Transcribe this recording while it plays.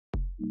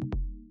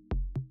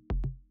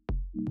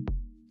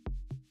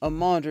A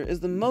monitor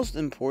is the most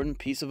important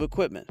piece of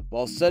equipment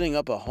while setting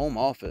up a home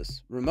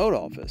office, remote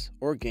office,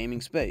 or gaming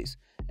space,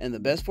 and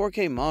the best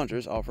 4K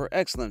monitors offer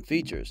excellent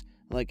features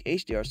like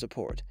HDR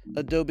support,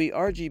 Adobe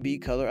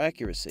RGB color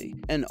accuracy,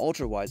 and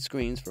ultra-wide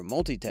screens for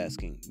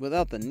multitasking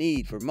without the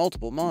need for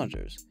multiple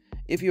monitors.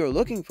 If you are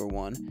looking for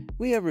one,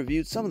 we have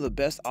reviewed some of the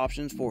best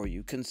options for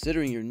you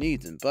considering your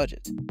needs and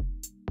budget.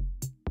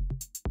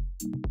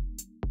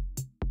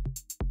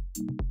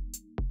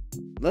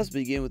 Let's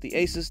begin with the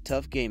ASUS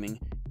TUF Gaming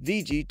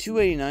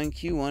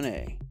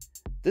VG289Q1A.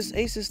 This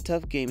ASUS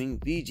TUF Gaming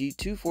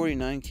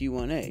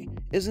VG249Q1A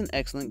is an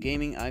excellent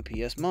gaming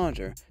IPS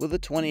monitor with a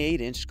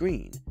 28-inch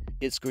screen.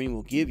 Its screen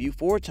will give you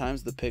 4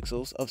 times the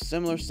pixels of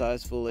similar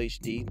sized Full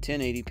HD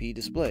 1080p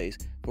displays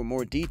for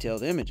more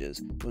detailed images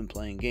when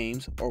playing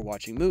games or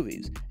watching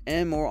movies,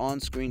 and more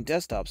on-screen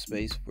desktop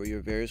space for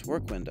your various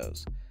work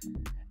windows.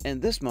 And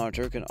this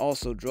monitor can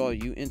also draw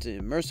you into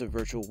immersive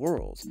virtual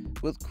worlds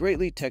with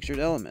greatly textured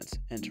elements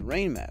and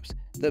terrain maps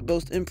that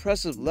boast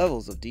impressive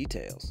levels of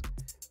details.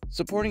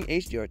 Supporting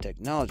HDR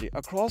technology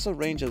across a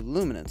range of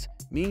luminance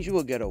means you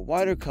will get a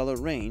wider color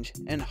range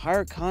and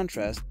higher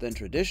contrast than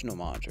traditional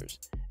monitors.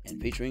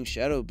 And featuring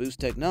shadow boost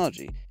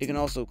technology, it can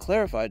also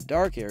clarify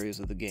dark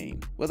areas of the game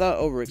without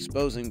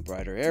overexposing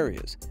brighter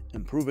areas,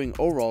 improving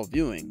overall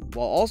viewing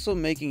while also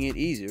making it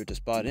easier to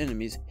spot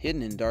enemies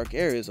hidden in dark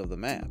areas of the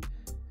map.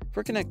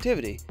 For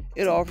connectivity,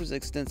 it offers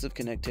extensive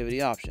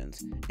connectivity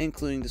options,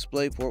 including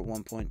DisplayPort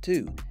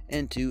 1.2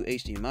 and 2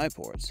 HDMI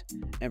ports,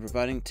 and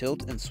providing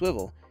tilt and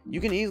swivel,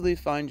 you can easily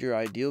find your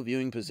ideal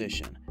viewing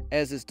position,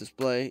 as its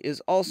display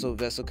is also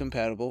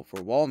VESA-compatible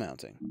for wall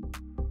mounting.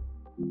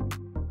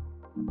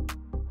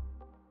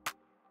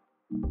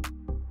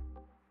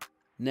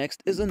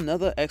 Next is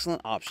another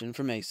excellent option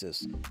from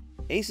ASUS,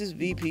 ASUS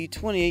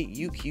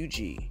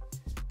VP28UQG.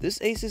 This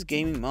ASUS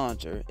gaming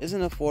monitor is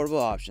an affordable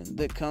option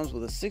that comes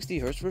with a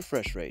 60Hz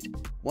refresh rate,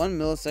 1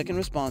 millisecond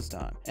response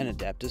time, and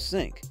adaptive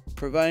sync,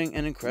 providing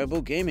an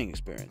incredible gaming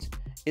experience.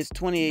 Its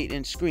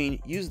 28-inch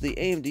screen uses the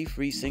AMD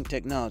FreeSync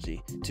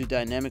technology to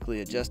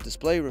dynamically adjust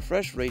display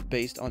refresh rate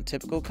based on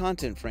typical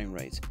content frame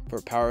rates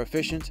for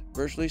power-efficient,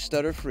 virtually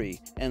stutter-free,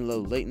 and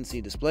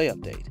low-latency display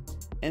update.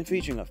 And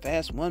featuring a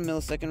fast 1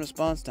 millisecond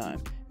response time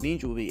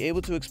means you will be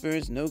able to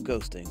experience no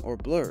ghosting or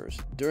blurs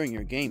during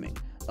your gaming,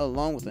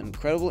 along with an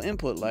incredible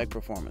input lag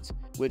performance,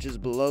 which is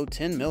below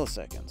 10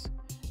 milliseconds.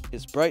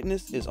 Its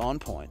brightness is on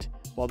point,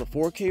 while the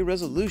 4K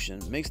resolution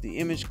makes the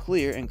image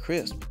clear and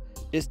crisp.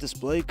 Its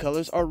display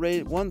colors are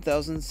rated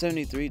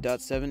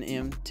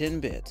 1073.7M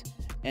 10-bit,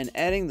 and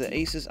adding the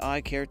ASUS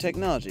Eye Care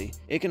technology,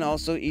 it can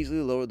also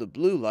easily lower the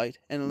blue light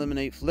and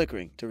eliminate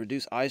flickering to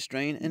reduce eye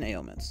strain and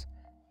ailments.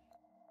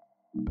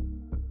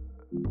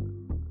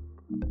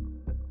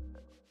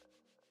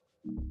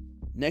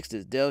 Next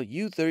is Dell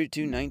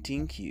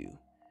U3219Q.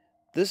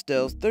 This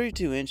Dell's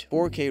 32-inch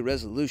 4K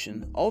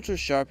resolution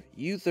ultra-sharp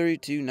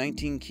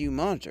U3219Q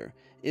monitor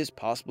is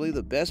possibly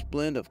the best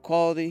blend of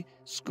quality,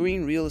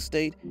 screen real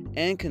estate,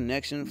 and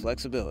connection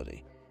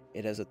flexibility.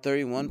 It has a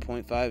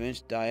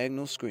 31.5-inch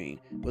diagonal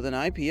screen with an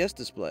IPS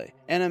display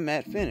and a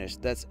matte finish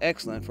that's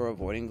excellent for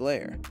avoiding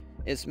glare.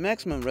 Its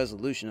maximum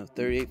resolution of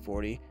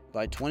 3840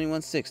 by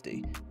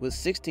 2160 with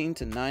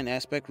 16:9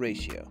 aspect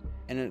ratio,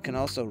 and it can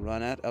also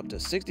run at up to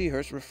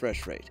 60Hz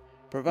refresh rate,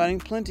 providing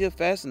plenty of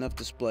fast enough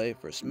display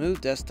for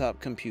smooth desktop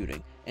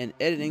computing and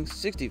editing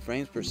 60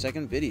 frames per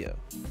second video.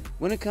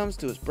 When it comes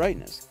to its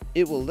brightness,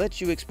 it will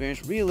let you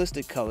experience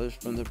realistic colors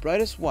from the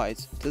brightest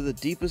whites to the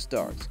deepest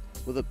darks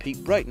with a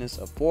peak brightness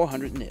of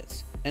 400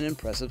 nits, an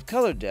impressive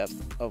color depth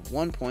of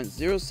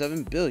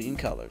 1.07 billion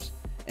colors,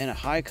 and a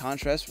high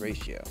contrast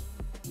ratio.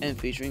 And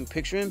featuring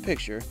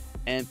picture-in-picture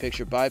and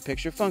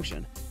picture-by-picture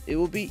function, it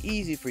will be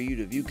easy for you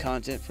to view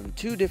content from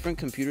 2 different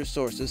computer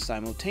sources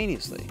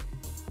simultaneously.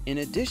 In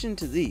addition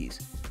to these,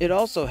 it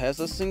also has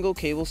a single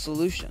cable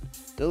solution,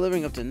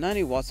 delivering up to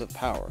 90 watts of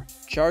power,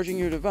 charging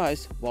your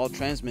device while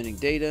transmitting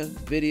data,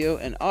 video,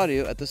 and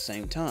audio at the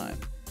same time.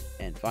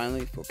 And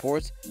finally, for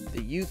ports,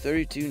 the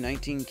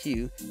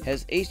U3219Q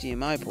has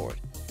HDMI port,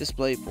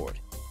 DisplayPort,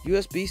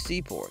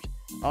 USB-C port,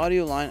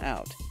 audio line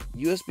out,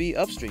 USB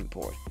upstream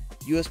port,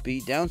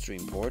 USB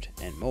downstream port,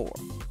 and more.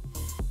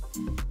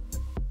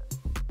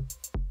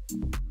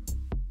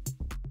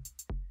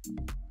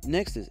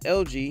 Next is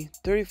LG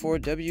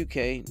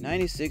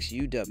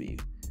 34WK96UW.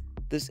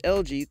 This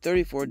LG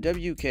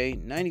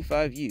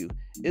 34WK95U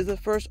is the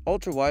first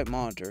ultra-wide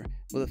monitor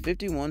with a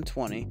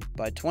 5120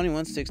 by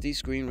 2160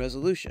 screen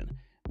resolution,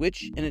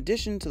 which, in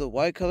addition to the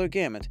wide color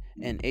gamut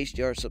and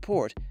HDR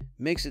support,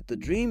 makes it the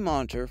dream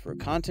monitor for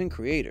content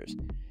creators.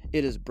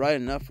 It is bright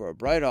enough for a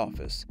bright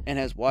office and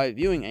has wide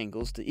viewing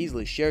angles to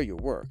easily share your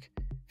work.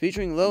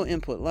 Featuring low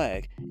input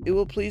lag, it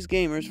will please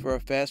gamers for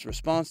a fast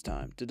response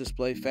time to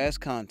display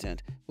fast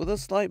content with a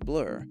slight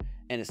blur,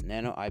 and its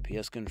nano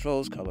IPS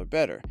controls color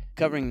better,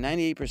 covering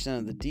 98%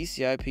 of the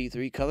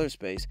DCI-P3 color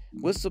space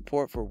with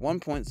support for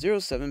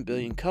 1.07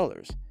 billion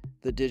colors,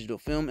 the digital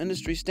film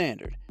industry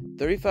standard,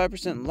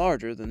 35%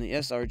 larger than the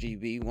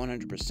sRGB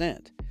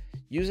 100%.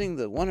 Using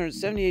the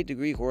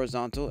 178-degree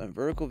horizontal and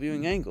vertical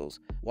viewing angles,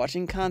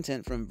 watching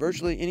content from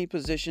virtually any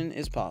position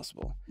is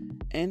possible.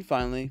 And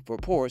finally, for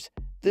ports,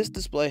 this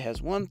display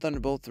has one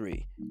Thunderbolt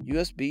 3,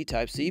 USB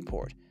Type-C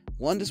port,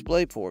 one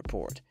DisplayPort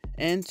port,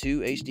 and two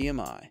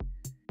HDMI.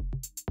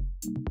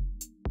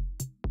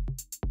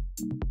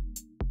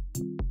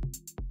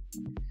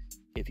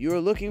 If you are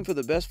looking for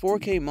the best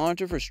 4K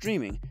monitor for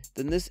streaming,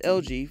 then this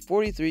LG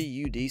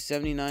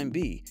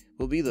 43UD79B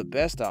will be the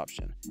best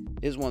option.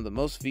 It is one of the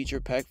most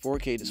feature-packed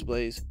 4K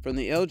displays from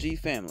the LG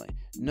family,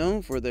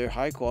 known for their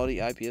high-quality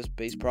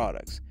IPS-based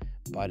products.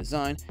 By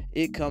design,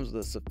 it comes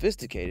with a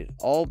sophisticated,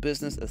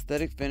 all-business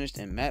aesthetic finished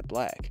in matte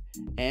black.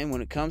 And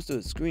when it comes to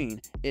its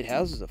screen, it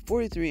houses a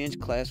 43-inch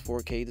Class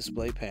 4K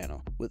display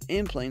panel with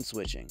in-plane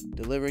switching,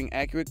 delivering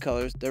accurate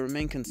colors that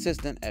remain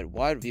consistent at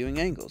wide viewing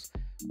angles,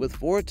 with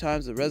 4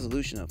 times the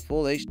resolution of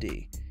Full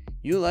HD.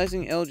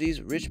 Utilizing LG's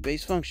rich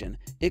bass function,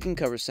 it can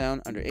cover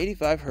sound under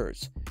 85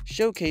 Hz,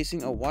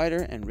 showcasing a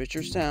wider and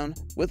richer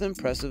sound with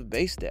impressive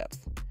bass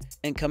depth.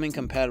 And coming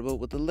compatible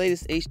with the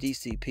latest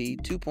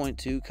HDCP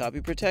 2.2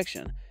 copy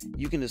protection,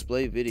 you can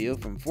display video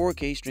from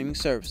 4K streaming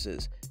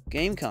services,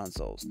 game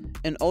consoles,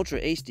 and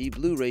Ultra HD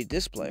Blu-ray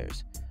disc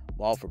players.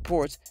 While for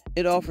ports,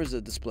 it offers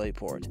a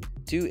DisplayPort,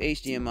 2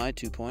 HDMI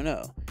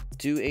 2.0,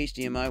 2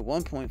 HDMI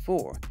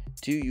 1.4,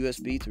 2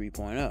 USB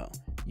 3.0,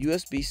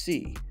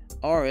 USB-C,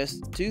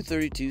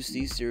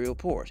 RS-232C serial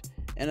port,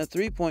 and a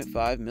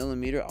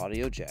 3.5mm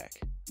audio jack.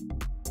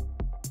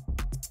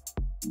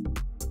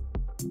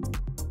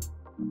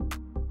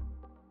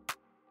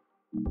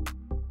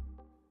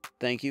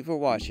 Thank you for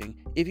watching.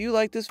 If you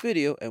like this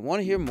video and want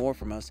to hear more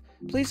from us,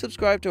 please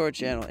subscribe to our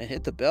channel and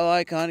hit the bell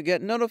icon to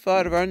get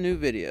notified of our new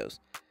videos.